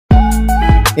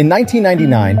In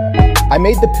 1999, I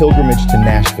made the pilgrimage to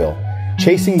Nashville,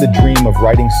 chasing the dream of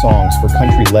writing songs for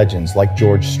country legends like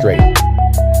George Strait.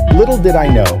 Little did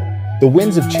I know, the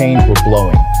winds of change were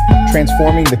blowing,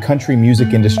 transforming the country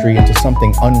music industry into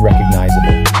something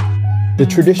unrecognizable. The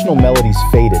traditional melodies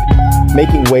faded,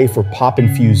 making way for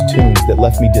pop-infused tunes that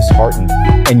left me disheartened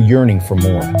and yearning for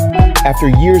more. After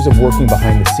years of working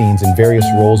behind the scenes in various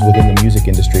roles within the music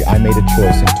industry, I made a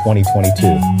choice in 2022.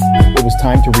 It was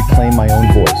time to reclaim my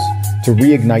own voice, to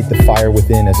reignite the fire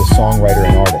within as a songwriter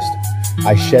and artist.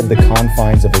 I shed the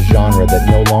confines of a genre that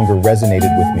no longer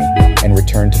resonated with me and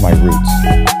returned to my roots.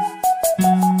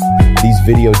 These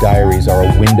video diaries are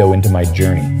a window into my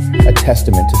journey, a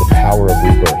testament to the power of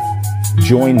rebirth.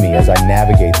 Join me as I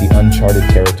navigate the uncharted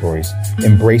territories,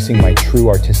 embracing my true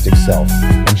artistic self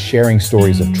and sharing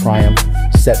stories of triumph,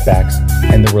 setbacks,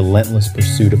 and the relentless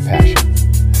pursuit of passion.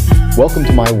 Welcome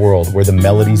to my world where the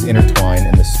melodies intertwine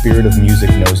and the spirit of music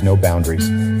knows no boundaries.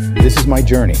 This is my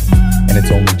journey, and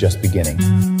it's only just beginning.